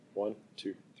1,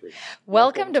 2, 3.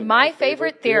 Welcome to my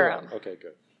favorite theorem. Okay,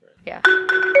 good. Right. Yeah.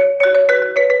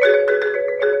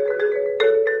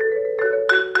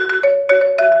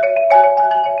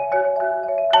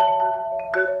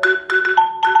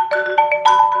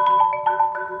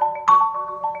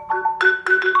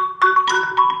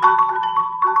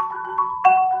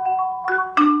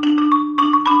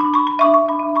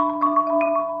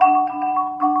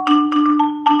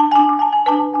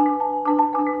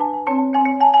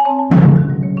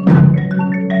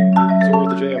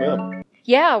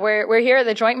 Yeah, we're here at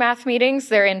the joint math meetings.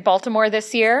 They're in Baltimore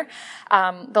this year.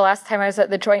 The last time I was at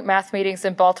the joint math meetings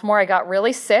in Baltimore, I got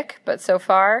really sick, but so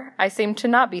far I seem to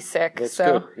not be sick. That's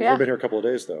so, good. You've only been here a couple of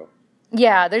days, though.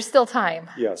 Yeah, there's still time.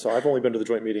 Yeah, so I've only been to the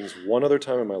joint meetings one other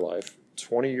time in my life,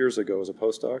 20 years ago as a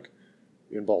postdoc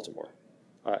in Baltimore.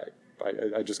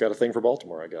 I just got a thing for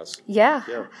Baltimore, I guess. Yeah,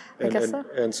 I guess so.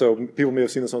 And so people may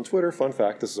have seen this on Twitter. Fun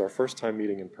fact, this is our first time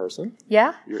meeting in person.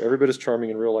 Yeah. You're every bit as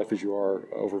charming in real life as you are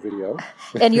over video.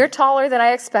 And you're taller than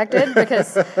I expected,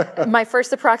 because my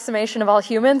first approximation of all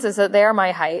humans is that they are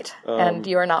my height, and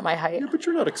you are not my height. Yeah, but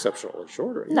you're not exceptionally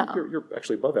short. No. You're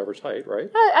actually above average height,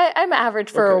 right? I'm average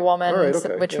for a woman, All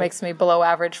right, which makes me below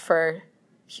average for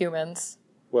humans.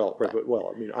 Well, right, but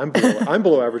I mean, I'm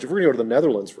below average. If we're going to go to the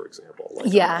Netherlands, for example,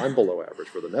 I'm below average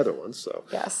for the Netherlands. So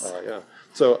yes,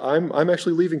 So I'm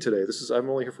actually leaving today. I'm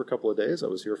only here for a couple of days. I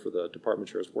was here for the department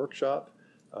chair's workshop.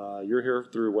 You're here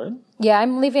through when? Yeah,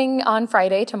 I'm leaving on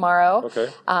Friday, tomorrow. Okay.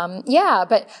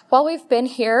 But while we've been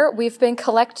here, we've been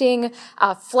collecting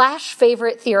flash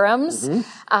favorite theorems,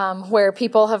 where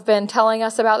people have been telling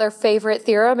us about their favorite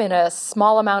theorem in a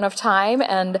small amount of time.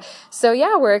 And so,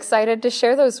 we're excited to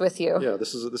share those with you. Yeah,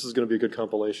 this is going to be a good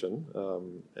compilation.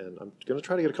 And I'm going to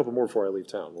try to get a couple more before I leave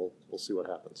town. We'll see what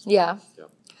happens. Yeah.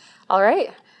 All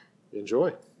right.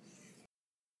 Enjoy.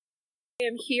 I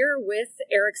am here with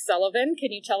Eric Sullivan.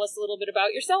 Can you tell us a little bit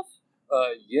about yourself?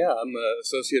 I'm an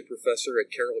associate professor at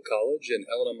Carroll College in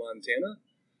Helena, Montana.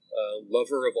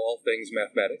 Lover of all things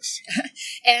mathematics.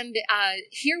 And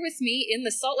here with me in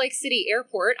the Salt Lake City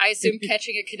airport, I assume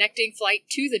catching a connecting flight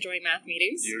to the joint math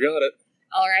meetings. You got it.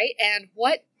 All right. And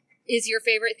what is your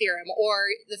favorite theorem,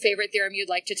 or the favorite theorem you'd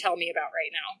like to tell me about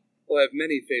right now? Well, I have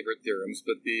many favorite theorems,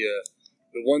 but the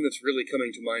one that's really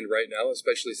coming to mind right now,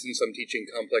 especially since I'm teaching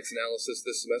complex analysis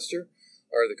this semester,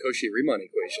 are the Cauchy-Riemann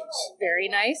equations. Very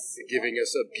nice. Giving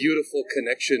us a beautiful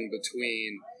connection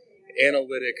between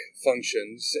analytic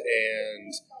functions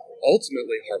and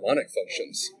ultimately harmonic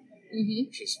functions,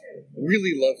 which is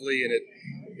really lovely, and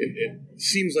it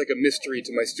seems like a mystery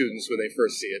to my students when they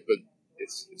first see it, but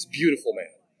it's beautiful,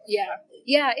 man. Yeah,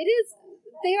 it is.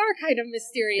 They are kind of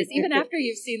mysterious, even after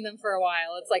you've seen them for a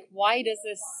while. It's like, why does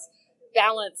this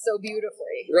balance so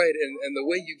beautifully? Right, and the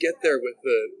way you get there with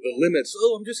the limits,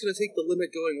 I'm just going to take the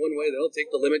limit going one way, then I'll take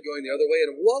the limit going the other way,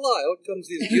 and voila, out comes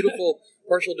these beautiful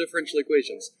partial differential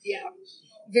equations. Yeah,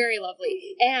 very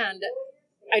lovely. And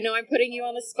I know I'm putting you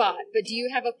on the spot, but do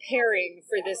you have a pairing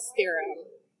for this theorem?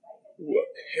 Ooh, a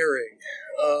pairing.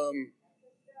 Oh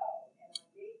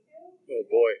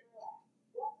boy.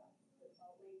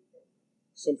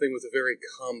 Something with a very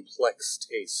complex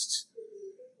taste.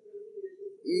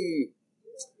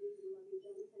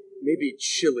 Maybe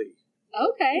chili.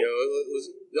 Okay.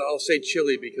 I'll say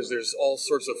chili because there's all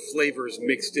sorts of flavors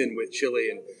mixed in with chili,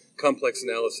 and complex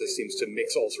analysis seems to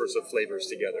mix all sorts of flavors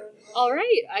together. All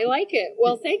right. I like it.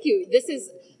 Well, thank you. This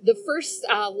is the first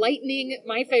lightning,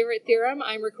 my favorite theorem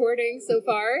I'm recording so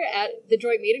far at the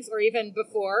joint meetings, or even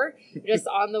before, just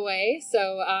on the way.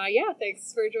 So,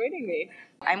 thanks for joining me.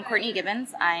 I'm Courtney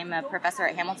Gibbons. I'm a professor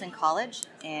at Hamilton College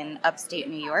in upstate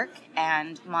New York,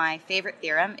 and my favorite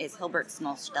theorem is Hilbert's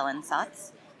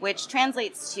Nullstellensatz, which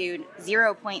translates to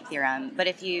 0-point theorem, but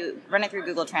if you run it through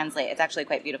Google Translate, it's actually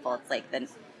quite beautiful. It's like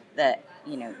the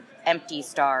empty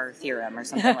star theorem or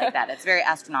something like that. It's very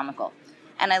astronomical.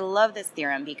 And I love this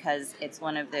theorem because it's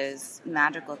one of those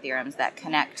magical theorems that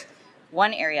connect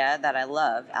one area that I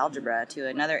love, algebra, to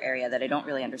another area that I don't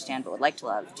really understand but would like to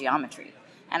love, geometry.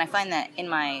 And I find that in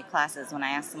my classes, when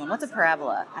I ask someone, what's a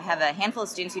parabola? I have a handful of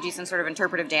students who do some sort of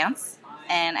interpretive dance,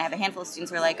 and I have a handful of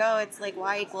students who are like, it's like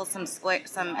y equals some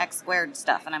x squared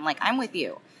stuff. And I'm like, I'm with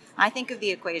you. I think of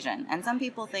the equation, and some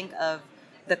people think of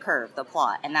the curve, the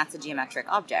plot, and that's a geometric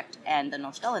object. And the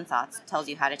Nullstellensatz tells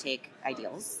you how to take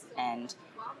ideals and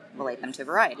relate them to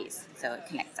varieties. So it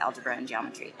connects algebra and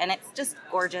geometry. And it's just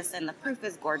gorgeous, and the proof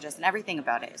is gorgeous, and everything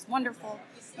about it is wonderful.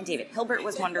 And David Hilbert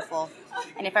was wonderful.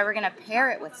 And if I were going to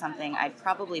pair it with something, I'd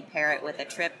probably pair it with a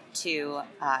trip to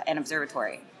an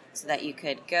observatory, so that you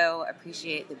could go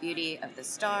appreciate the beauty of the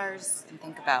stars and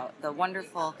think about the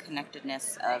wonderful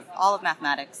connectedness of all of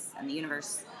mathematics and the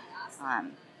universe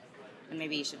And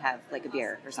maybe you should have like a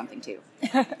beer or something too.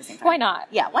 At the same time. Why not?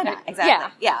 Yeah, why not?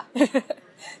 Exactly. Yeah.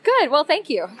 Good. Well, thank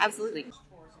you. Absolutely.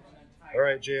 All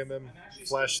right, JMM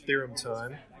Flash Theorem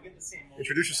time.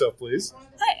 Introduce yourself, please.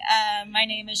 Hi, my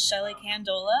name is Shelley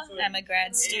Candola. I'm a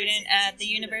grad student at the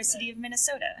University of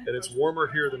Minnesota. And it's warmer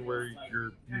here than where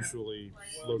you're usually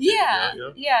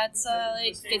located. Yeah, it's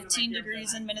like 15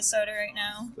 degrees in Minnesota right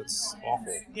now. That's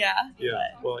awful. Yeah. Yeah,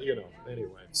 well,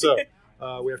 anyway. So,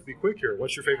 we have to be quick here.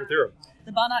 What's your favorite theorem?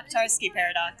 The Banach-Tarski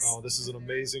paradox. Oh, this is an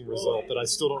amazing result that I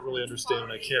still don't really understand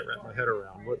and I can't wrap my head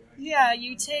around. What? Yeah,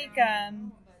 you take,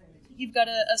 you've got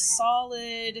a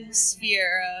solid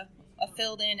sphere, a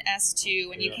filled-in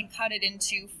S2, and you can cut it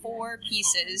into 4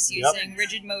 pieces using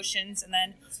rigid motions, and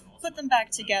then put them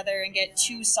back together and get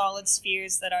 2 solid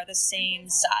spheres that are the same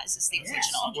size as the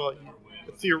original. Well,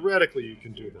 theoretically you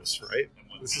can do this, right?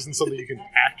 This isn't something you can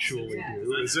actually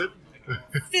do, is it?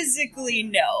 Physically,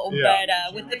 no,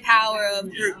 but with the power of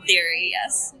group theory,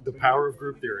 yes. The power of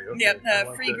group theory. Okay. Yep,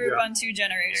 like free group on 2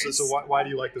 generators. So why do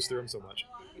you like this theorem so much?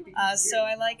 So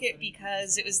I like it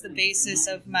because it was the basis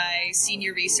of my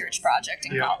senior research project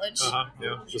in college.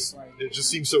 It just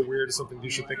seems so weird as something you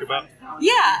should think about.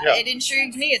 Yeah, it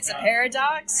intrigued me. It's a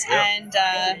paradox, and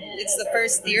it's the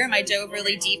first theorem I dove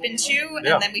really deep into,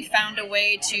 and then we found a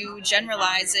way to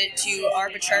generalize it to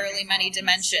arbitrarily many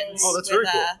dimensions. Oh, that's very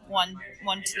cool.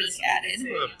 One tweak added.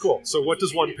 Cool. So what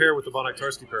does one pair with the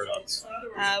Banach-Tarski paradox?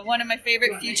 One of my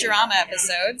favorite Futurama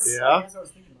episodes. Yeah?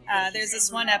 There's this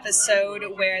one episode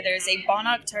where there's a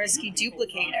Banach-Tarski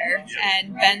duplicator,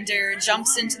 and Bender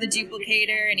jumps into the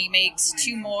duplicator and he makes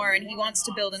 2 more, and he wants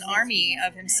to build an army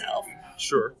of himself.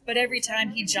 Sure. But every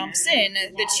time he jumps in,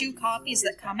 the 2 copies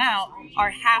that come out are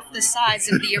half the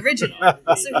size of the original.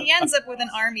 So he ends up with an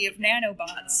army of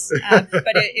nanobots.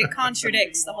 But it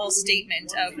contradicts the whole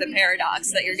statement of the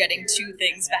paradox that you're getting 2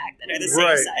 things back that are the same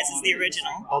size as the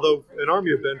original. Although an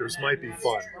army of Benders might be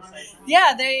fun.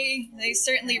 Yeah, they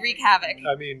certainly wreak havoc.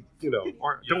 I mean,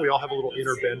 don't we all have a little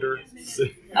inner Bender?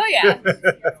 Oh, yeah.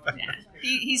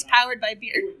 He's powered by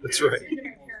beer. That's right.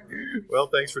 Well,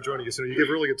 thanks for joining us. You gave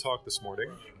a really good talk this morning.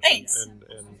 Thanks. And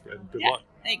good luck.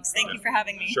 Thanks. Thank you for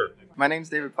having me. Sure. My name's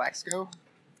David Plaxco.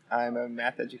 I'm a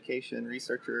math education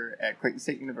researcher at Clayton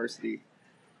State University.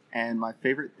 And my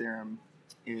favorite theorem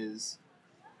is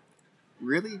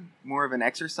really more of an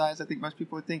exercise, I think most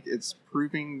people would think. It's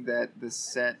proving that the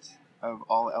set of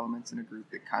all elements in a group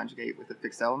that conjugate with a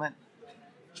fixed element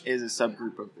is a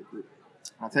subgroup of the group.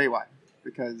 And I'll tell you why.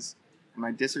 Because in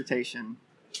my dissertation,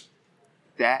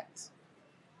 that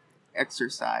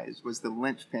exercise was the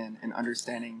linchpin in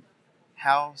understanding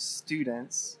how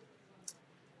students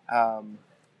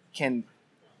can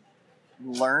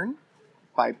learn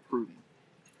by proving.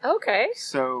 Okay.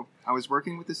 So I was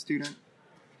working with a student,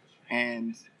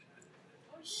 and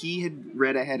he had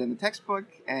read ahead in the textbook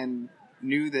and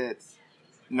knew that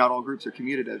not all groups are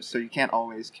commutative, so you can't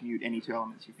always commute any 2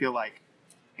 elements you feel like.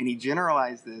 And he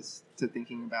generalized this to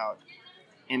thinking about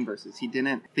inverses. He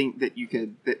didn't think that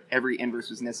that every inverse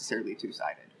was necessarily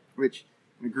 2-sided, which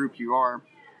in a group you are.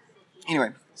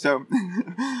 Anyway, so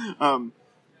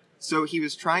so he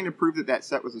was trying to prove that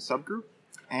set was a subgroup,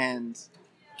 and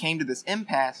came to this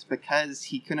impasse because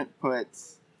he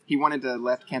wanted to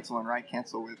left cancel and right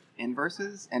cancel with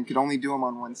inverses and could only do them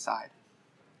on one side.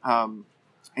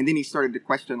 And then he started to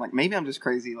question, like, maybe I'm just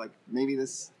crazy, like maybe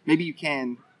you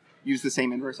can use the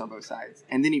same inverse on both sides.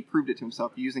 And then he proved it to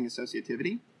himself using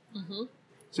associativity. Mm-hmm.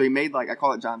 So he made, I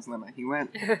call it John's lemma. He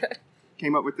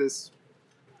came up with this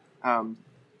kind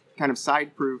of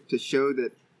side proof to show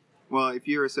that, well, if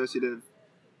you're associative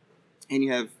and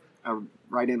you have a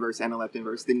right inverse and a left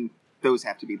inverse, then those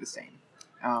have to be the same.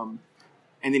 And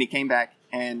then he came back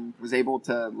and was able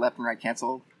to left and right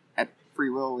cancel at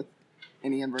free will with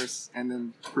any inverse, and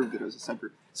then proved that it was a subgroup.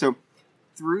 So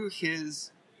through his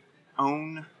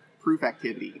own proof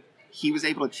activity, he was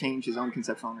able to change his own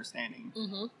conceptual understanding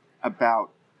about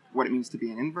what it means to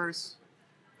be an inverse,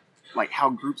 like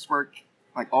how groups work,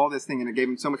 like all this thing, and it gave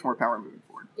him so much more power moving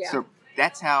forward. Yeah. So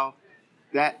that's how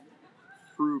that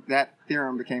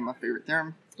theorem became my favorite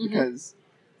theorem, because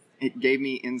it gave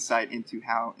me insight into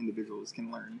how individuals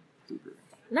can learn through grouping.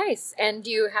 Nice. And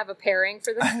do you have a pairing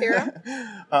for this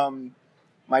theorem?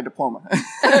 My diploma.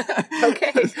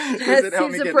 Okay. That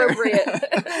seems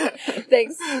appropriate.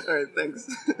 Thanks. All right, thanks.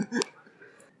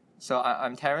 So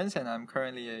I'm Terence, and I'm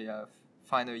currently a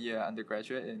final year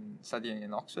undergraduate studying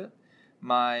in Oxford.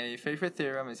 My favorite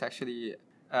theorem is actually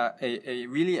a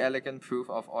really elegant proof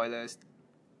of Euler's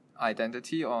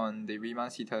identity on the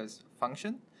Riemann-Zeta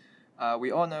function. We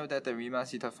all know that the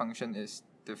Riemann-Zeta function is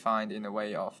defined in a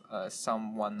way of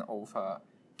sum 1 over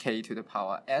k to the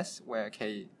power s, where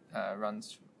k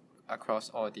runs across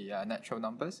all the natural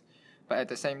numbers. But at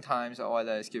the same time, so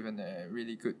Euler is given a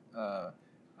really good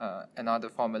another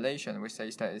formulation which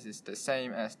says that it is the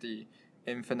same as the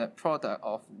infinite product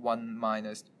of 1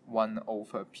 minus 1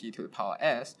 over p to the power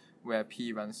s, where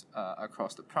p runs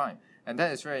across the prime. And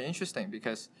that is very interesting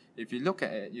because if you look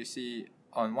at it, you see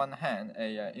on one hand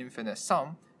a infinite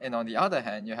sum, and on the other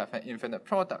hand you have an infinite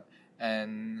product.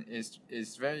 And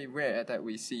it's very rare that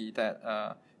we see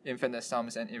that infinite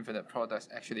sums and infinite products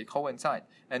actually coincide.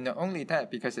 And not only that,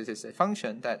 because it is a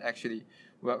function that actually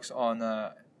works on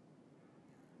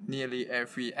nearly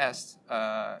every s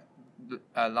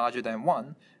larger than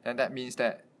 1, then that means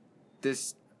that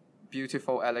this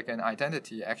beautiful, elegant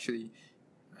identity actually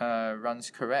runs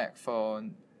correct for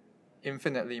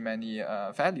infinitely many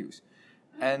values.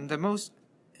 And the most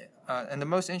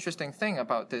interesting thing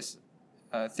about this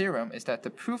theorem is that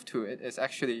the proof to it is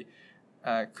actually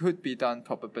could be done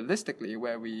probabilistically,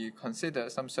 where we consider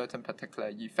some certain particular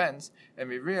events, and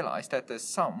we realize that the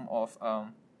sum of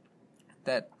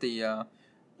that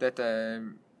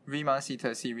the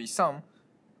Riemann-Zeta series sum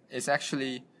is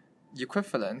actually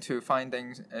equivalent to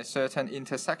finding a certain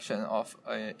intersection of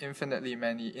infinitely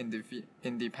many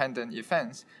independent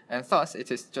events, and thus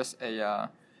it is just an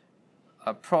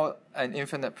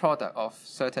infinite product of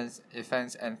certain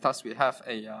events, and thus we have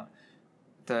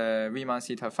the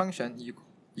Riemann-Zeta function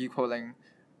equaling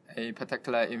a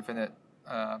particular infinite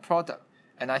product.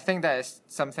 And I think that is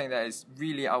something that is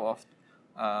really out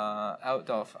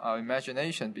of our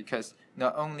imagination, because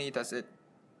not only does it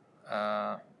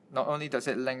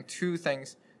link two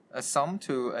things, a sum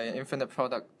to an infinite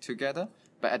product together,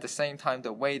 but at the same time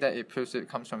the way that it proves it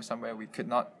comes from somewhere we could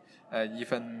not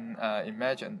even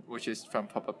imagine, which is from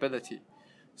probability.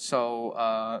 So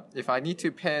if I need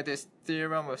to pair this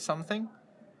theorem with something,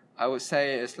 I would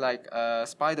say it's like a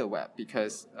spider web,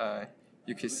 because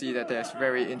you can see that there's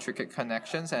very intricate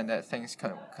connections and that things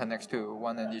connect to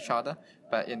one and each other,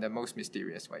 but in the most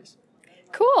mysterious ways.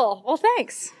 Cool. Well,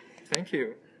 thanks. Thank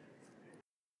you.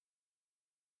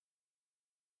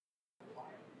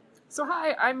 So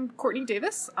hi, I'm Courtney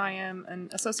Davis. I am an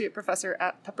associate professor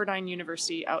at Pepperdine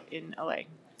University out in LA.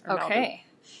 Okay.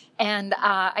 And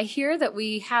I hear that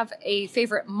we have a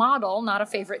favorite model, not a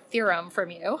favorite theorem from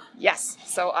you. Yes.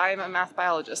 So I'm a math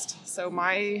biologist. So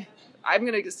I'm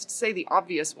going to say the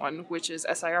obvious one, which is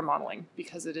SIR modeling,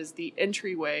 because it is the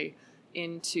entryway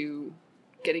into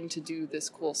getting to do this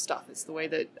cool stuff. It's the way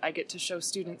that I get to show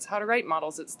students how to write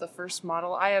models. It's the first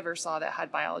model I ever saw that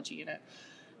had biology in it.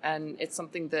 And it's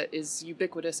something that is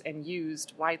ubiquitous and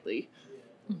used widely.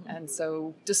 Mm-hmm. And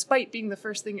so despite being the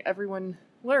first thing everyone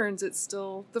learns, it's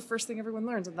still the first thing everyone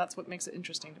learns, and that's what makes it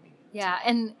interesting to me. Yeah,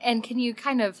 and can you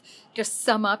kind of just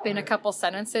sum up in a couple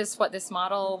sentences what this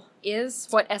model is,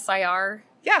 what SIR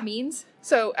means?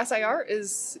 So SIR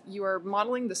is you are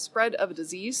modeling the spread of a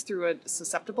disease through a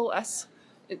susceptible S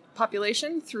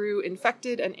population through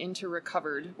infected and into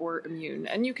recovered or immune.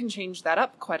 And you can change that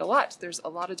up quite a lot. There's a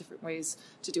lot of different ways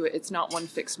to do it. It's not one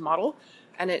fixed model.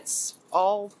 And it's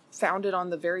all founded on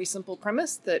the very simple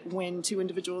premise that when two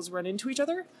individuals run into each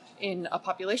other in a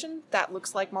population, that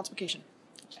looks like multiplication.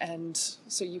 And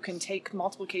so you can take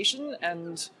multiplication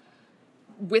and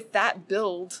with that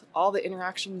build all the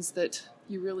interactions that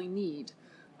you really need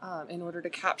in order to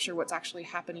capture what's actually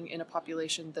happening in a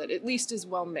population that at least is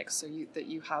well mixed, so that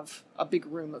you have a big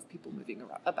room of people moving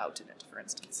about in it, for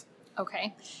instance.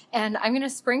 Okay. And I'm going to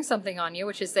spring something on you,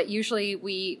 which is that usually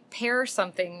we pair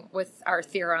something with our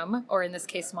theorem, or in this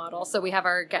case, model. So we have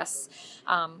our guests,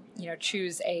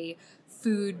 choose a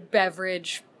food,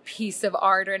 beverage, piece of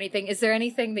art or anything. Is there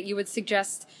anything that you would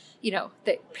suggest,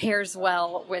 that pairs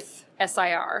well with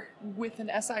SIR? With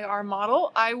an SIR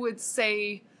model, I would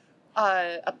say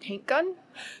a paint gun.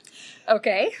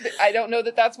 Okay. I don't know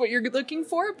that that's what you're looking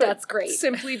for, but that's great.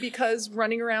 Simply because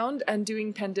running around and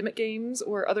doing pandemic games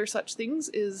or other such things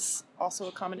is also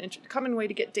a common way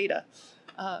to get data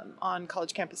on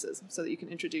college campuses, so that you can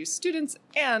introduce students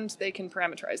and they can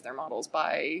parameterize their models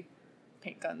by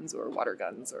paint guns or water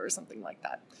guns or something like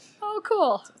that. Oh,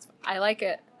 cool. So I like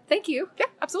it. Thank you. Yeah,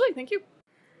 absolutely. Thank you.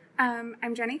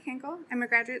 I'm Jenny Kenkel. I'm a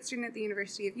graduate student at the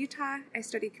University of Utah. I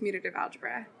study commutative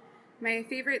algebra. My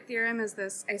favorite theorem is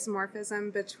this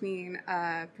isomorphism between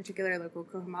a particular local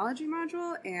cohomology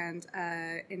module and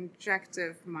an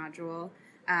injective module.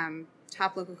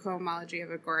 Top local cohomology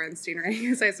of a Gorenstein ring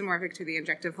is isomorphic to the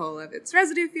injective hole of its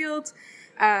residue field.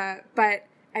 But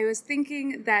I was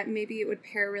thinking that maybe it would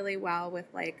pair really well with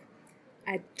like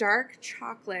a dark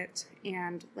chocolate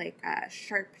and like a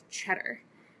sharp cheddar,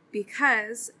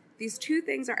 because these two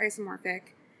things are isomorphic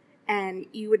And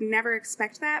you would never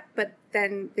expect that, but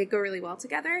then they go really well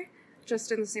together,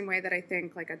 just in the same way that I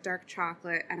think like a dark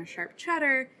chocolate and a sharp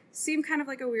cheddar seem kind of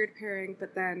like a weird pairing,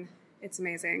 but then it's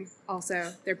amazing.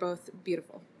 Also, they're both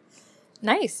beautiful.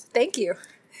 Nice. Thank you.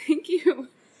 Thank you.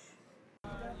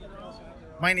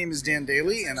 My name is Dan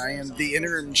Daly, and I am the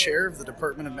interim chair of the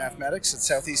Department of Mathematics at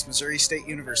Southeast Missouri State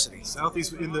University.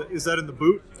 Southeast, is that in the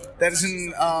Boot? That is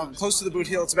in close to the Boot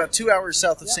Heel. It's about 2 hours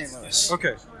south of St. Louis.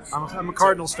 Okay. I'm a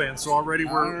Cardinals fan, so already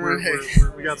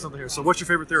we got something here. So what's your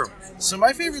favorite theorem? So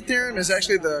my favorite theorem is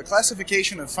actually the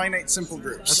classification of finite simple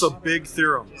groups. That's a big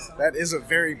theorem. That is a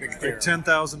very big theorem. Like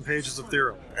 10,000 pages of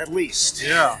theorem. At least.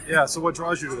 Yeah. So what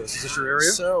draws you to this? Is this your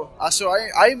area? So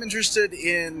I am interested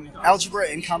in algebra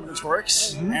and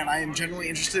combinatorics, and I am generally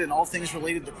interested in all things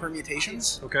related to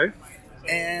permutations. Okay.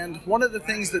 And one of the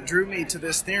things that drew me to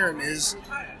this theorem is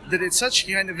that it's such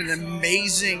kind of an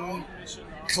amazing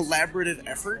collaborative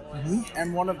effort,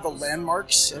 and one of the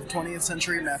landmarks of 20th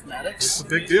century mathematics. It's a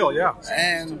big deal, yeah.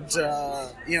 And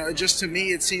just to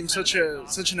me, it seems such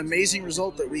an amazing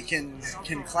result that we can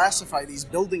classify these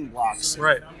building blocks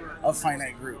of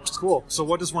finite groups. Cool. So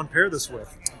what does one pair this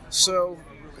with? So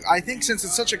I think since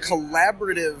it's such a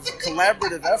collaborative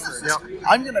effort,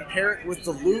 I'm going to pair it with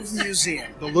the Louvre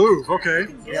Museum. The Louvre,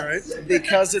 okay. Yeah. All right.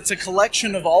 Because it's a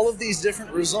collection of all of these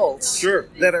different results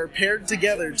that are paired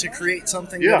together to create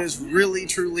something that is really,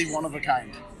 truly one of a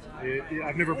kind.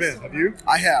 I've never been. Have you?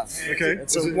 I have. Okay.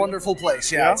 It's a wonderful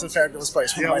place. Yeah, it's a fabulous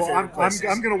place. One of my favorite places.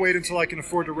 I'm going to wait until I can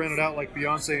afford to rent it out like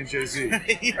Beyonce and Jay-Z.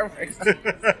 Yeah, right.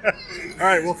 All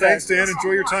right. Well, thanks, Dan.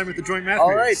 Enjoy your time at the Joint Math All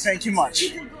Meetings. right. Thank you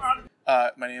much.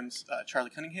 My name's Charlie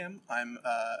Cunningham. I'm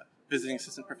a visiting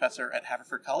assistant professor at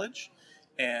Haverford College,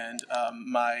 and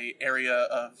my area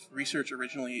of research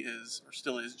originally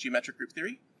still is geometric group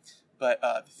theory, but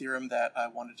the theorem that I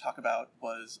wanted to talk about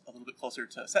was a little bit closer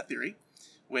to set theory,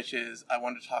 which is I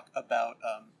wanted to talk about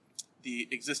the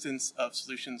existence of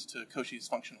solutions to Cauchy's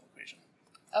functional equation.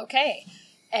 Okay,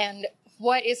 and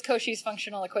what is Cauchy's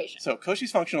functional equation? So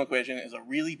Cauchy's functional equation is a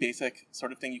really basic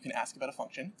sort of thing you can ask about a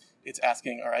function. It's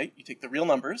asking, all right, you take the real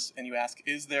numbers and you ask,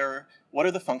 what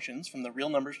are the functions from the real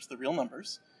numbers to the real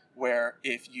numbers, where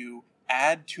if you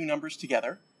add two numbers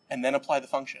together and then apply the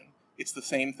function, it's the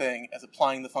same thing as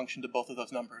applying the function to both of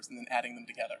those numbers and then adding them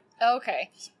together. Okay.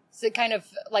 So kind of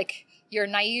like your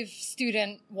naive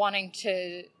student wanting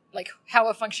to how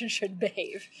a function should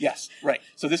behave. Yes, right.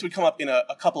 So this would come up in a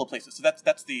couple of places. So that's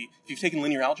if you've taken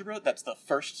linear algebra, that's the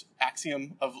first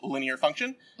axiom of a linear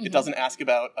function. Mm-hmm. It doesn't ask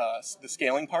about the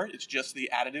scaling part. It's just the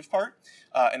additive part.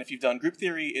 And if you've done group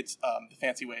theory, it's the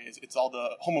fancy way is it's all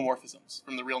the homomorphisms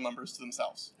from the real numbers to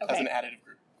themselves as an additive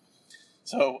group.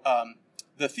 So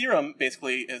the theorem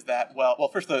basically is that,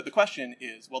 first the question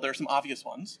is, there are some obvious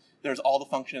ones. There's all the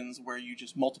functions where you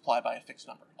just multiply by a fixed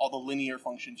number. All the linear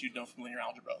functions you'd know from linear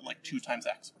algebra, like 2 times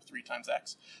x, or 3 times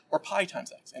x, or pi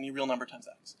times x, any real number times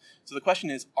x. So the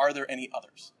question is, are there any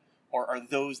others? Or are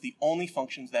those the only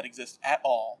functions that exist at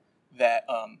all that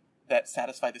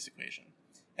satisfy this equation?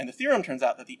 And the theorem turns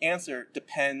out that the answer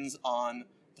depends on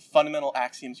the fundamental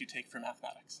axioms you take for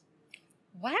mathematics.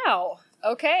 Wow.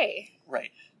 Okay. Right.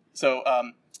 So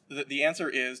the answer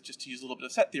is, just to use a little bit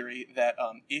of set theory, that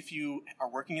if you are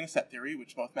working in a set theory,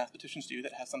 which most mathematicians do,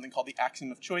 that has something called the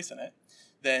axiom of choice in it,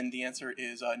 then the answer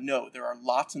is no. There are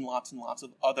lots and lots and lots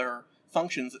of other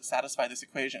functions that satisfy this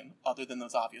equation, other than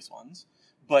those obvious ones,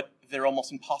 but they're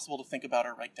almost impossible to think about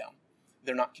or write down.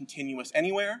 They're not continuous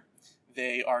anywhere.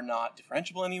 They are not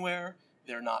differentiable anywhere.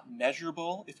 They're not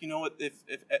measurable, if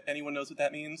anyone knows what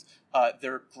that means.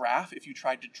 Their graph, if you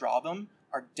tried to draw them,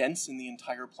 are dense in the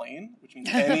entire plane, which means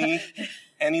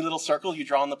any little circle you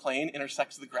draw on the plane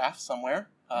intersects the graph somewhere.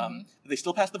 They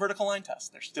still pass the vertical line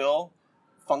test. They're still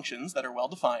functions that are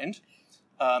well-defined.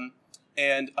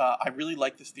 And I really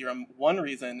like this theorem. One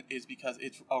reason is because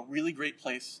it's a really great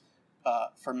place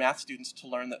for math students to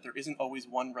learn that there isn't always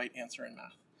one right answer in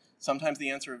math. Sometimes the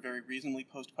answer of very reasonably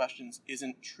posed questions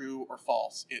isn't true or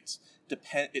false. It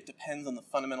depends on the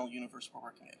fundamental universe we're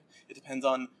working in. It depends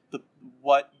on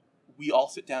what we all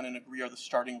sit down and agree are the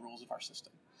starting rules of our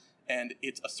system. And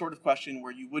it's a sort of question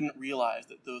where you wouldn't realize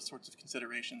that those sorts of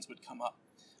considerations would come up.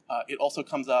 It also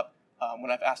comes up when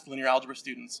I've asked linear algebra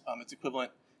students, it's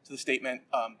equivalent to the statement,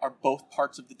 are both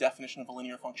parts of the definition of a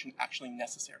linear function actually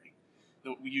necessary?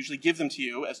 We usually give them to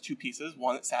you as two pieces,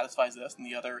 one that satisfies this and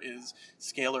the other is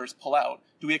scalars pull out.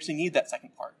 Do we actually need that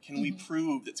second part? Can we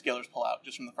prove that scalars pull out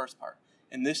just from the first part?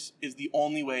 And this is the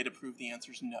only way to prove the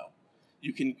answer is no.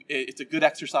 It's a good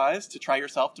exercise to try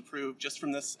yourself to prove just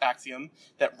from this axiom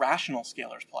that rational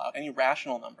scalars pull out. Any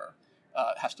rational number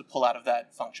has to pull out of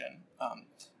that function,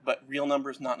 but real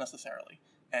numbers not necessarily.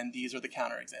 and these are the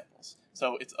counterexamples.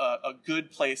 So it's a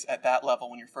good place at that level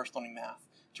when you're first learning math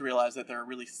to realize that there are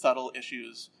really subtle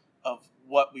issues of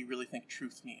what we really think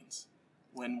truth means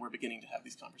when we're beginning to have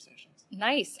these conversations.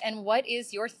 Nice. And what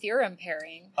is your theorem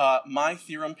pairing? My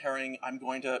theorem pairing, I'm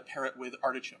going to pair it with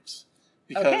artichokes.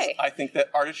 Because I think that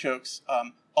artichokes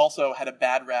also had a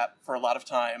bad rap for a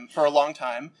long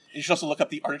time. And you should also look up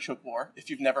the Artichoke War, if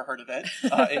you've never heard of it,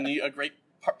 a great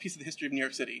piece of the history of New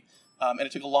York City. And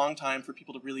it took a long time for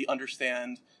people to really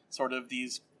understand sort of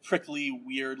these prickly,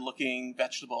 weird-looking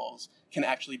vegetables can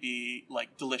actually be,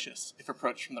 like, delicious if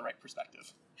approached from the right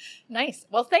perspective. Nice.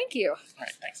 Well, thank you. All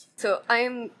right, thanks. So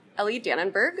I'm Ellie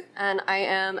Dannenberg, and I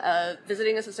am a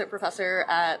visiting assistant professor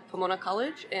at Pomona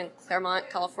College in Claremont,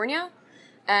 California.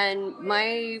 And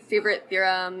my favorite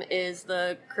theorem is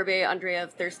the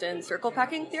Cribbe-Andreev-Thurston circle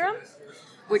packing theorem,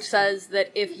 which says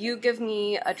that if you give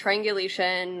me a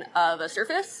triangulation of a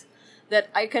surface, that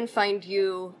I can find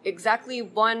you exactly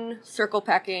one circle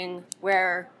packing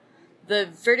where the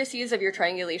vertices of your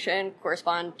triangulation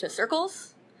correspond to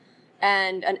circles,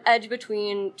 and an edge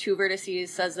between two vertices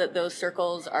says that those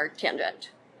circles are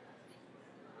tangent.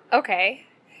 Okay.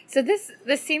 So this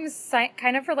seems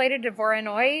kind of related to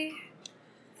Voronoi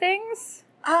things?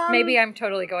 Maybe I'm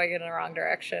totally going in the wrong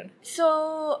direction.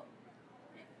 So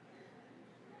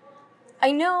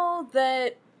I know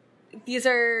that these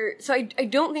are... So I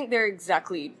don't think they're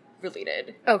exactly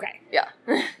related. Okay. Yeah.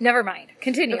 Never mind.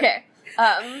 Continue. Okay.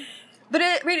 But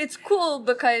it's cool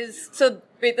because... So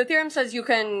the theorem says you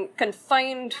can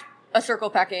find a circle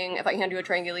packing if I hand you a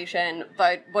triangulation,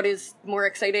 but what is more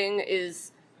exciting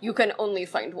is you can only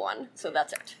find one. So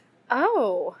that's it.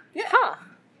 Oh. Yeah. Huh.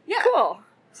 Yeah. Cool.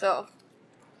 So...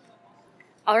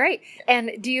 All right.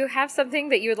 And do you have something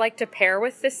that you would like to pair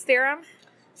with this theorem?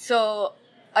 So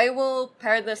I will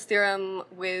pair this theorem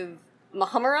with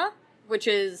mahamara, which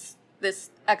is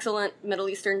this excellent Middle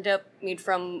Eastern dip made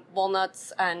from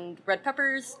walnuts and red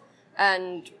peppers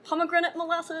and pomegranate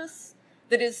molasses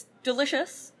that is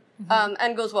delicious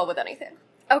and goes well with anything.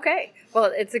 Okay.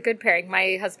 Well, it's a good pairing.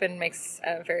 My husband makes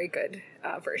a very good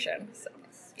version. So,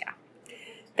 yeah.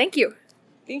 Thank you.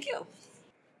 Thank you.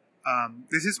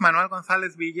 This is Manuel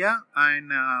González Villa.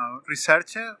 I'm a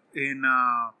researcher in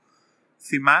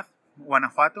CIMAD,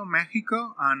 Guanajuato,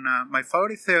 Mexico, and my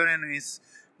favorite theorem is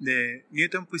the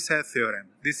Newton-Puiseux theorem.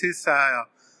 This is a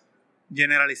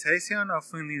generalization of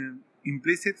an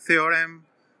implicit theorem,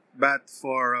 but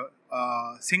for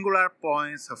singular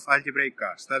points of algebraic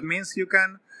curves. That means you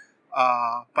can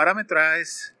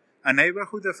parameterize a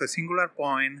neighborhood of a singular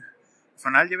point of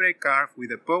an algebraic curve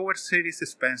with a power series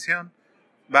expansion,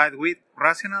 but with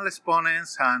rational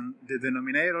exponents, and the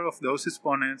denominator of those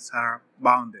exponents are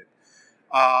bounded.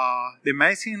 The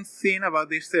amazing thing about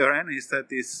this theorem is that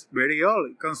it's very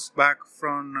old. It comes back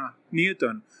from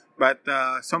Newton, but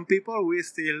some people will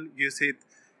still use it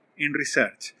in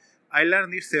research. I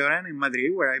learned this theorem in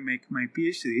Madrid, where I make my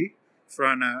PhD,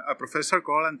 from a professor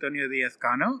called Antonio Díaz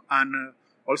Cano, and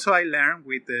also I learned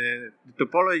with the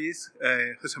topologist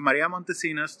José María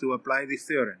Montesinos to apply this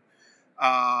theorem.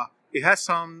 It has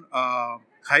some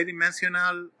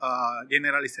high-dimensional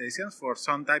generalizations for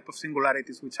some type of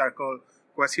singularities which are called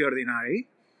quasi-ordinary.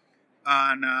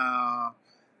 And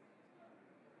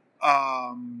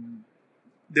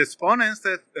the exponents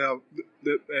that...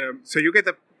 so you get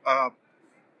a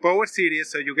power series,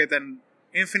 so you get an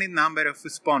infinite number of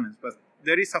exponents. But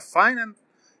there is a finite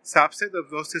subset of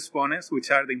those exponents, which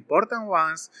are the important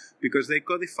ones, because they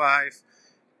codify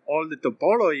all the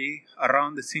topology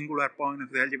around the singular point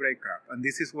of the algebraic curve. And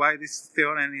this is why this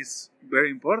theorem is very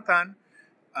important.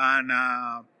 And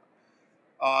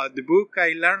the book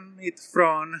I learned it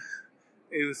from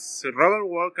is Robert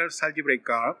Walker's Algebraic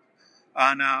Curve.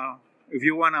 And if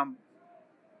you want a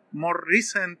more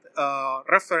recent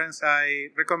reference, I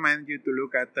recommend you to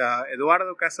look at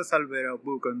Eduardo Casasalvero's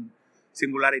book on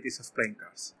singularities of plane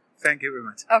curves. Thank you very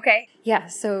much. Okay. Yeah,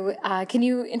 so can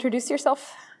you introduce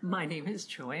yourself? My name is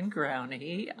Joanne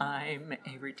Growney. I'm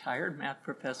a retired math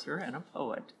professor and a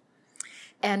poet.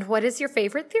 And what is your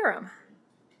favorite theorem?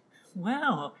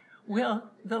 Wow.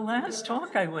 Well, the last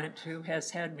talk I went to has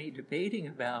had me debating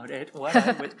about it. What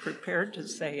I was prepared to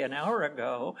say an hour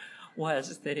ago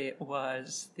was that it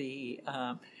was the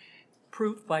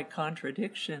proof by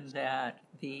contradiction that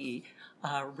the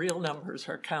real numbers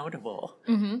are countable,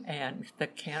 and the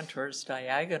Cantor's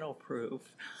diagonal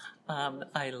proof.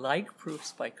 I like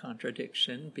proofs by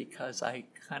contradiction because I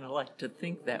kind of like to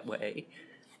think that way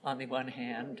on the one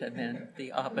hand, and then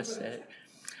the opposite.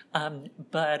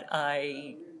 But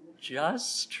I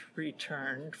just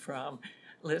returned from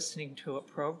listening to a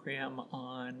program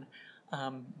on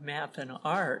math and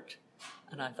art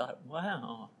And I thought,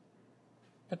 wow,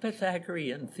 the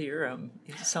Pythagorean theorem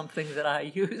is something that I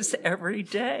use every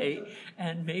day,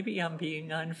 and maybe I'm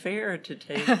being unfair to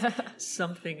take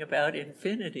something about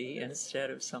infinity instead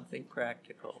of something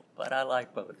practical, but I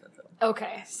like both of them.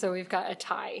 Okay, so we've got a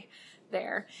tie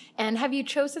there. And have you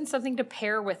chosen something to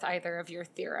pair with either of your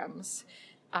theorems?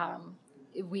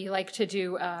 We like to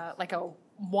do like a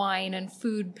wine and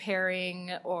food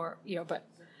pairing, or, but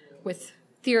with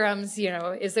theorems,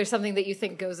 is there something that you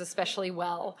think goes especially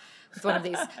well with one of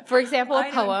these? For example, a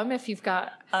poem, if you've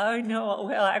got... I know.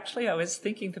 Well, actually, I was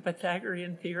thinking the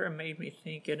Pythagorean theorem made me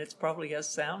think, and it's probably a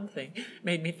sound thing,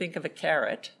 made me think of a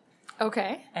carrot.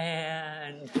 Okay.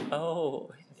 And,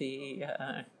 the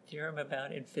theorem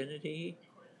about infinity.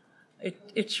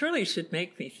 It surely should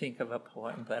make me think of a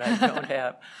poem, but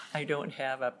I don't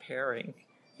have a pairing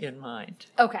in mind.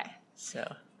 Okay.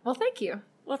 So. Well, thank you.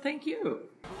 Well, thank you.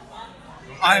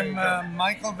 I'm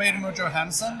Michael Vedemo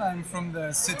Johansson. I'm from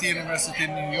the City University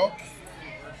in New York.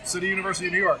 City University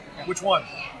of New York. Which one?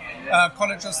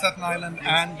 College of Staten Island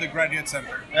and the Graduate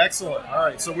Center. Excellent. All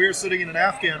right. So we're sitting in an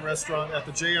Afghan restaurant at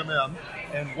the JMM.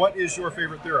 And what is your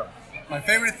favorite theorem? My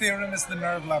favorite theorem is the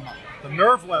nerve lemma. The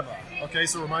nerve lemma. Okay,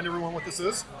 so remind everyone what this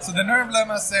is. So the nerve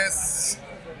lemma says,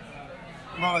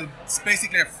 well, it's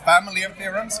basically a family of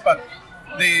theorems, but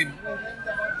the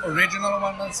original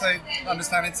one, as I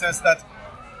understand it, says that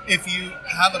if you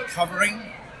have a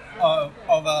covering of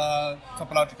a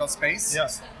topological space,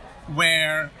 yes,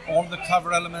 where all the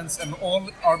cover elements and all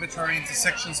arbitrary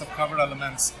intersections of cover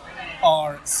elements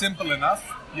are simple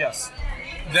enough, yes,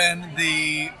 then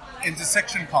the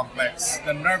intersection complex,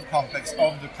 the nerve complex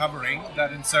of the covering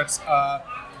that inserts a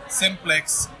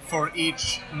simplex for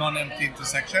each non-empty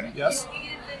intersection, yes,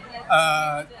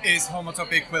 is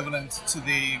homotopy equivalent to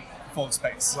the full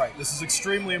space. Right. This is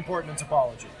extremely important in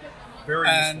topology. Very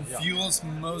and useful, fuels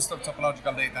most of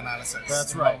topological data analysis.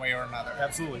 That's in right. one way or another.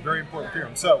 Absolutely. Very important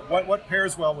theorem. So, what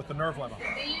pairs well with the nerve lemma?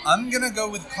 I'm going to go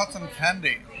with cotton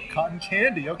candy. Cotton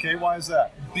candy. Okay, why is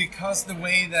that? Because the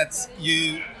way that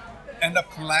you end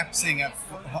up collapsing a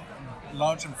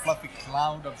large and fluffy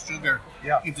cloud of sugar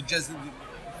into just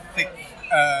thick,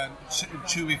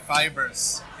 chewy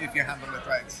fibers if you handle it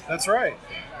right. That's right.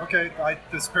 Okay,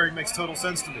 this pairing makes total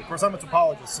sense to me. Of course, I'm a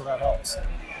topologist, so that helps.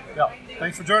 Yeah.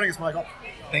 Thanks for joining us, Michael.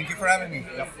 Thank you for having me.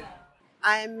 Yep.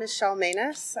 I'm Michelle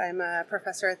Manus. I'm a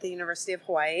professor at the University of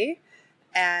Hawaii.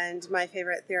 And my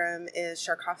favorite theorem is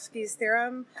Sharkovsky's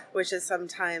theorem, which is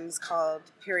sometimes called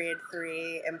period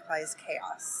 3 implies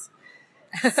chaos.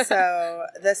 So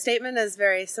the statement is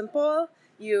very simple.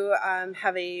 You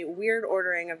have a weird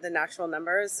ordering of the natural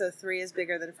numbers. So 3 is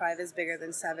bigger than 5 is bigger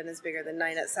than 7 is bigger than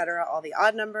 9, etc. All the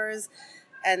odd numbers.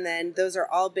 And then those are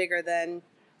all bigger than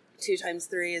 2 times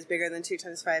 3 is bigger than 2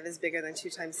 times 5 is bigger than 2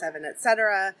 times 7,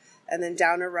 etc. And then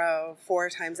down a row, 4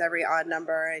 times every odd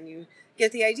number, and you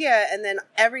get the idea. And then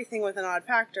everything with an odd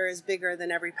factor is bigger than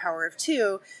every power of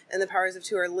 2, and the powers of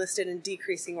 2 are listed in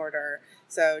decreasing order.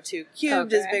 So 2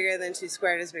 cubed is bigger than 2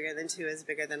 squared is bigger than 2 is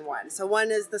bigger than 1. So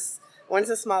 1's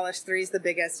the smallest, 3 is the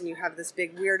biggest, and you have this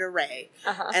big weird array.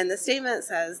 And the statement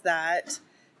says that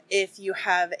if you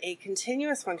have a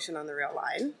continuous function on the real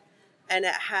line, and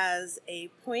it has a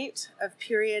point of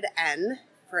period n,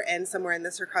 for n somewhere in the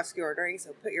Sharkovsky ordering,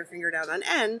 so put your finger down on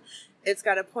n, it's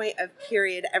got a point of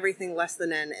period everything less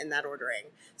than n in that ordering.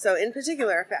 So in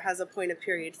particular, if it has a point of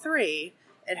period 3,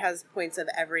 it has points of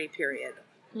every period,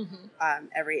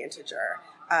 every integer.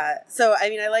 So, I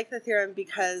mean, I like the theorem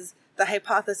because the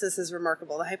hypothesis is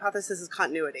remarkable. The hypothesis is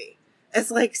continuity.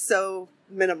 It's like so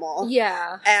minimal.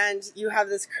 Yeah. And you have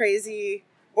this crazy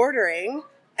ordering,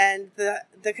 and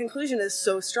the conclusion is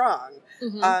so strong.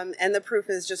 And the proof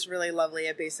is just really lovely.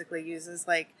 It basically uses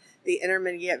like the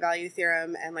intermediate value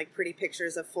theorem and like pretty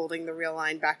pictures of folding the real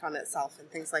line back on itself and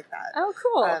things like that. Oh,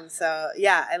 cool. So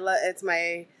yeah, it's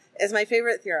my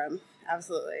favorite theorem.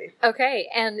 Absolutely. Okay.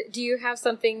 And do you have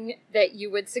something that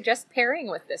you would suggest pairing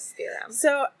with this theorem?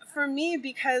 So for me,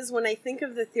 because when I think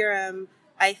of the theorem,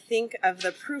 I think of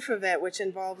the proof of it, which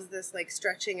involves this like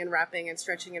stretching and wrapping and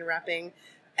stretching and wrapping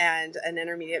and an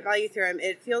intermediate value theorem.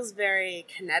 It feels very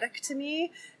kinetic to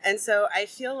me. And so I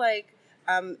feel like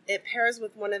it pairs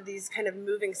with one of these kind of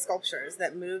moving sculptures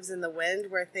that moves in the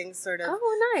wind where things sort of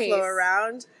flow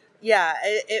around. Yeah,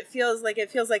 it feels like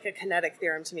a kinetic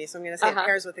theorem to me. So I'm going to say it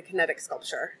pairs with a kinetic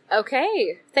sculpture.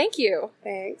 Okay. Thank you.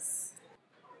 Thanks.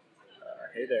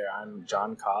 Hey there, I'm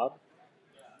John Cobb.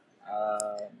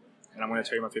 And I'm going to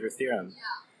tell you my favorite theorem.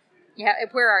 Yeah,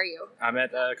 where are you? I'm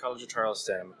at College of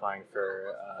Charleston. I'm applying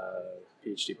for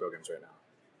PhD programs right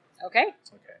now. Okay.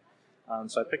 Okay.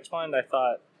 So I picked one that I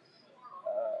thought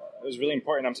it was really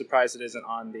important. I'm surprised it isn't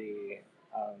on the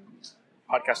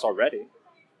podcast already.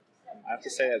 I have to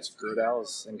say that's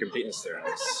Gödel's incompleteness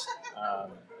theorems.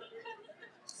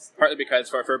 Partly because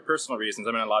for personal reasons,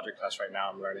 I'm in a logic class right now.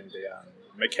 I'm learning the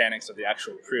mechanics of the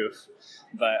actual proof.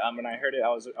 But when I heard it, I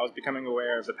was becoming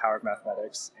aware of the power of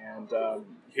mathematics, and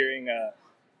hearing the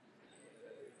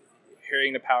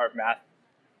power of math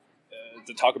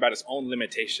to talk about its own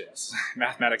limitations,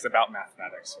 mathematics about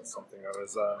mathematics, was something that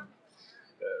was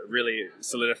really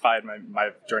solidified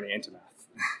my journey into math.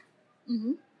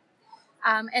 Mm-hmm.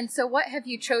 And so what have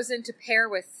you chosen to pair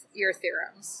with your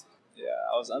theorems? Yeah,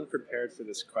 I was unprepared for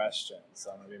this question,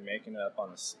 so I'm going to be making it up on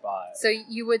the spot. So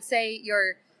you would say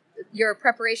your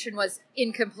preparation was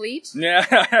incomplete? Yeah,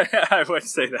 I would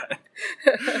say that.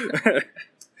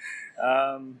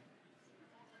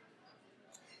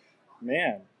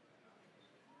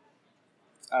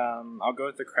 I'll go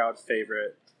with the crowd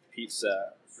favorite,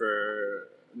 pizza, for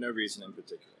no reason in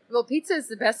particular. Well, pizza is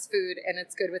the best food, and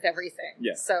it's good with everything.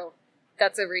 Yeah. So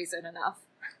that's a reason enough.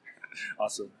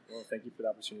 Awesome. Well, thank you for the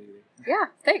opportunity. Yeah,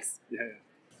 thanks.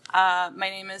 Yeah. My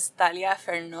name is Talia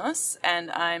Fernos,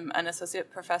 and I'm an associate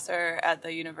professor at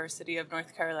the University of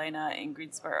North Carolina in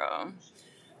Greensboro.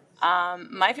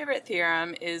 My favorite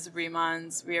theorem is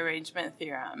Riemann's rearrangement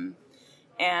theorem.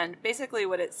 And basically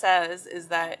what it says is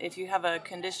that if you have a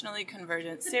conditionally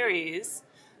convergent series,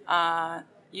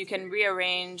 you can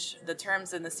rearrange the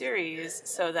terms in the series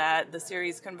so that the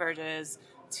series converges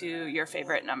to your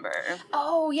favorite number.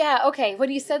 Oh, yeah. Okay.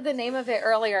 When you said the name of it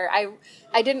earlier, I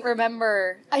didn't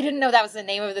remember. I didn't know that was the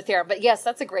name of the theorem. But yes,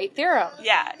 that's a great theorem.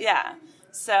 Yeah.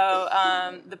 So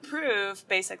the proof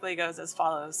basically goes as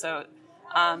follows. So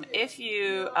if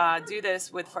you do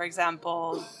this with, for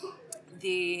example,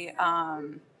 the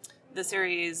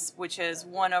series, which is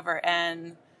 1 over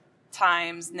n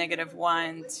times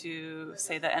 -1 to,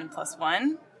 say, the n plus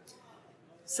 1.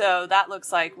 So that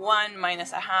looks like 1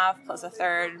 minus a half plus a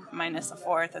third minus a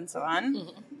fourth and so on.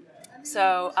 Mm-hmm.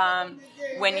 So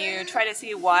when you try to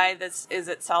see why this is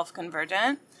itself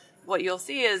convergent, what you'll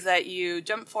see is that you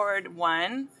jump forward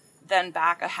 1, then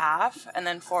back a half, and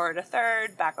then forward a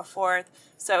third, back a fourth.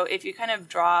 So if you kind of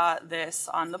draw this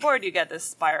on the board, you get this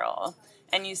spiral.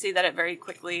 And you see that it very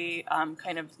quickly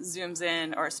kind of zooms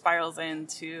in or spirals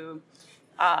into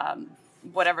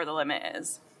whatever the limit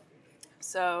is.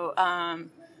 So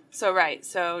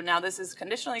now this is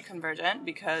conditionally convergent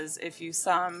because if you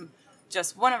sum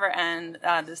just 1 over n,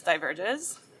 this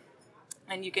diverges.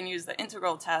 And you can use the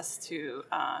integral test to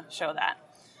show that.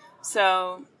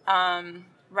 So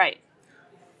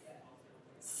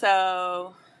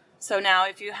now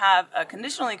if you have a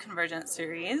conditionally convergent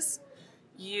series,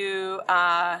 you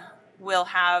will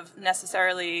have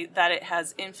necessarily that it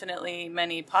has infinitely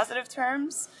many positive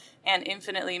terms and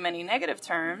infinitely many negative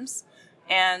terms,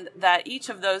 and that each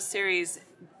of those series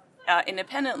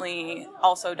independently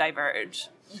also diverge.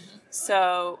 Mm-hmm.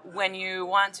 So when you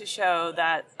want to show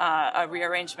that a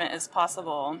rearrangement is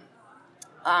possible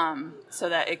so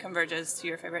that it converges to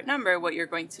your favorite number, what you're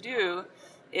going to do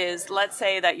is, let's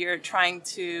say that you're trying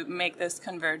to make this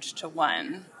converge to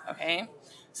 1, okay?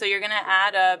 So you're going to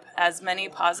add up as many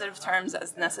positive terms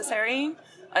as necessary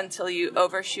until you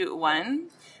overshoot 1,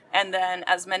 and then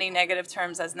as many negative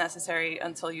terms as necessary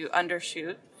until you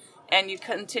undershoot. And you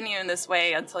continue in this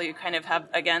way until you kind of have,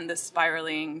 again, this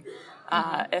spiraling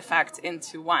effect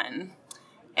into 1.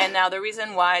 And now the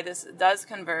reason why this does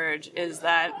converge is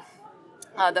that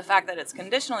the fact that it's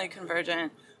conditionally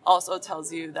convergent also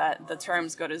tells you that the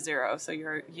terms go to 0, so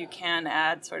you can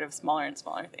add sort of smaller and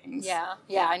smaller things. Yeah,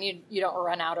 and you don't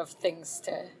run out of things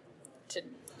to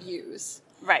use.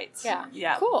 Right.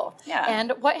 Yeah. Cool. Yeah.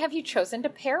 And what have you chosen to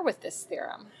pair with this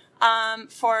theorem?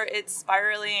 For its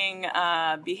spiraling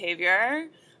behavior,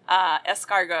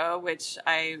 escargot, which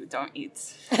I don't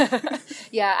eat.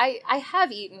 Yeah, I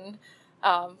have eaten.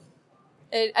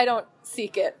 I don't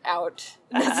seek it out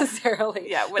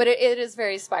necessarily. But it is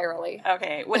very spirally.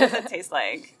 Okay, what does it taste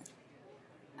like?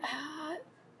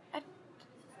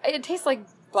 It tastes like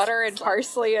butter and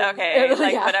parsley. And,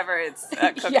 whatever it's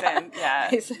cooked in. Yeah,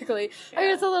 basically. Yeah. I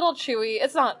mean, it's a little chewy.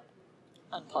 It's not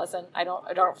unpleasant. I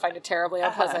don't find it terribly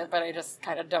unpleasant, but I just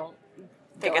kind of don't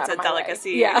think it's a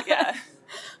delicacy. Yeah.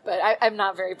 But I'm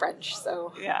not very French,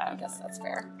 so I guess that's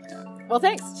fair. Well,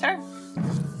 thanks. Sure.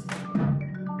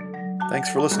 Thanks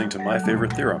for listening to My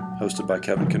Favorite Theorem, hosted by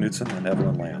Kevin Knutson and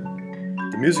Evelyn Lamb.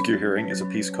 The music you're hearing is a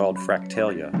piece called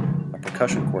Fractalia, a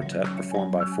percussion quartet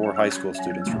performed by 4 high school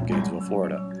students from Gainesville,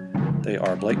 Florida. They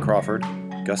are Blake Crawford,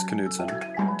 Gus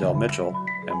Knutson, Del Mitchell,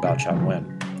 and Bao Chan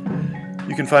Nguyen.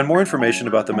 You can find more information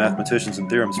about the mathematicians and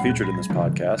theorems featured in this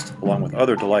podcast, along with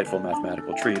other delightful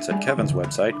mathematical treats, at Kevin's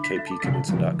website,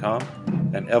 kpknudsen.com,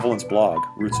 and Evelyn's blog,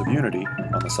 Roots of Unity,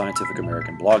 on the Scientific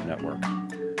American Blog Network.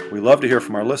 We love to hear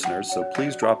from our listeners, so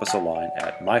please drop us a line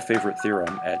at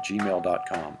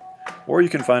myfavoritetheorem@gmail.com, or you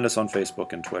can find us on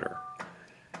Facebook and Twitter.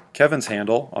 Kevin's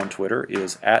handle on Twitter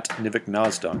is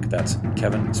 @NivikNazdunk, that's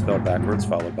Kevin spelled backwards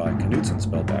followed by Knudsen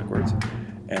spelled backwards,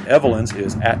 and Evelyn's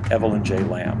is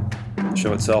 @EvelynJLamb. The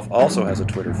show itself also has a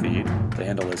Twitter feed. The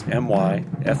handle is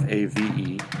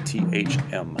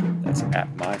MYFAVETHM. That's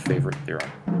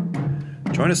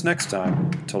 @MyFavoriteTheorem. Join us next time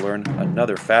to learn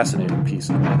another fascinating piece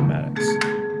of mathematics.